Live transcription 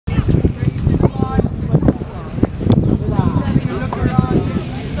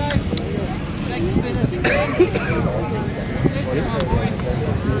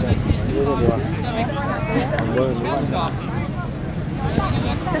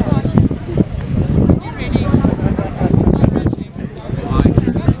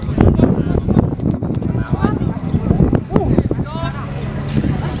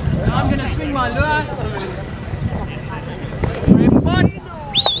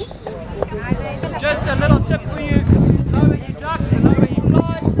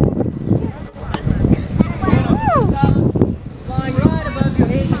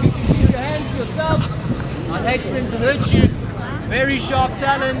sharp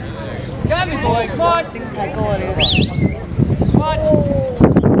talons. Come me boy, come on. Come on.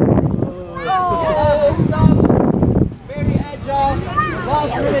 Oh, stop. Very agile.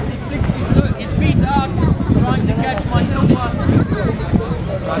 Last minute he flicks his feet out, trying to catch my topper.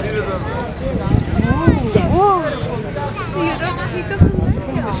 He doesn't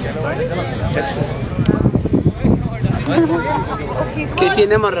 ¿Qué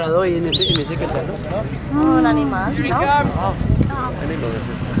tiene amarrado ahí en ese catarro? un animal, Here he ¿no? comes.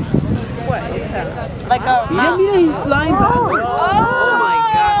 What is that? Like a Mira, mira, he's flying backwards. Oh my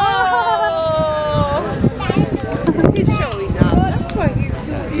god. He's showing up. That's why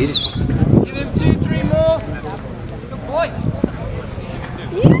he's just Give him 2, 3 more. Good boy.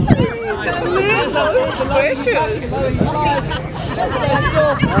 that limbs are so precious. Just stay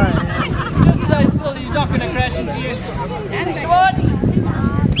still. Just stay still. He's not going to crash into you. Come on.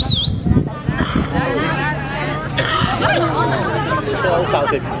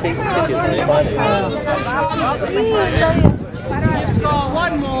 Give Scar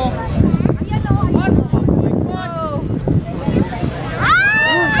one more. One more. Come on.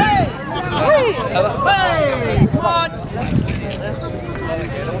 Hey! Hey! Come on.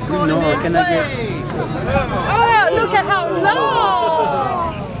 Let's go No, to can I get... Oh, look at how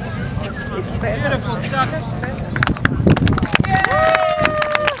long! Beautiful stuff.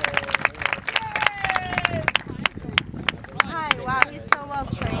 Hi, wow, he's so well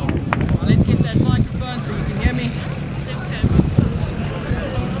trained. Well, let's get that microphone so you can hear me.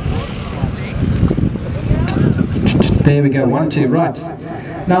 There we go, 1, 2, right.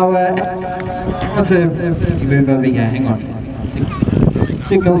 Now, what's a move over here? Hang on.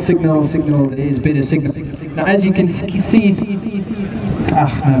 Signal, signal, signal. There's better signal. Now, as you can see,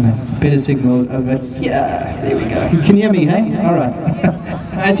 no, better signals over here. There we go. You can hear me, hey? All right.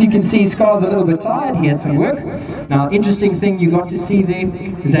 As you can see, Scar's a little bit tired. He had some work. Now, interesting thing you got to see there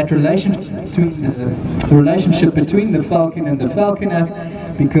is that relationship between the falcon and the falconer,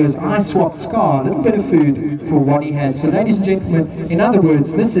 because I swapped Scar a little bit of food for what he had. So, ladies and gentlemen, in other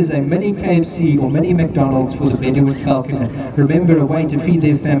words, this is a mini KFC or mini McDonald's for the Bedouin falconer. Remember, a way to feed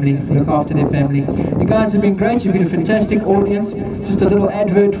their family, look after their family. You guys have been great. You've been a fantastic audience. Just a little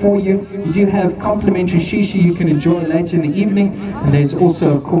advert for you. You do have complimentary shishi you can enjoy later in the evening, and there's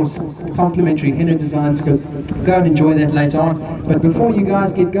also, of course, complimentary henna designs. Go and enjoy that later on. But before you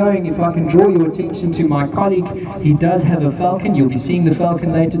guys get going, if I can draw your attention to my colleague, he does have a falcon. You'll be seeing the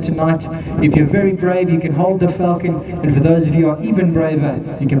falcon later tonight. If you're very brave, you can hold the falcon, and for those of you who are even braver,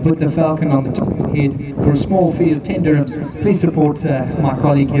 you can put the falcon on the top of your head for a small fee of 10 dirhams. Please support my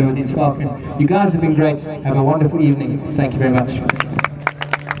colleague here with his falcon. You guys have been great. Have a wonderful evening. Thank you very much.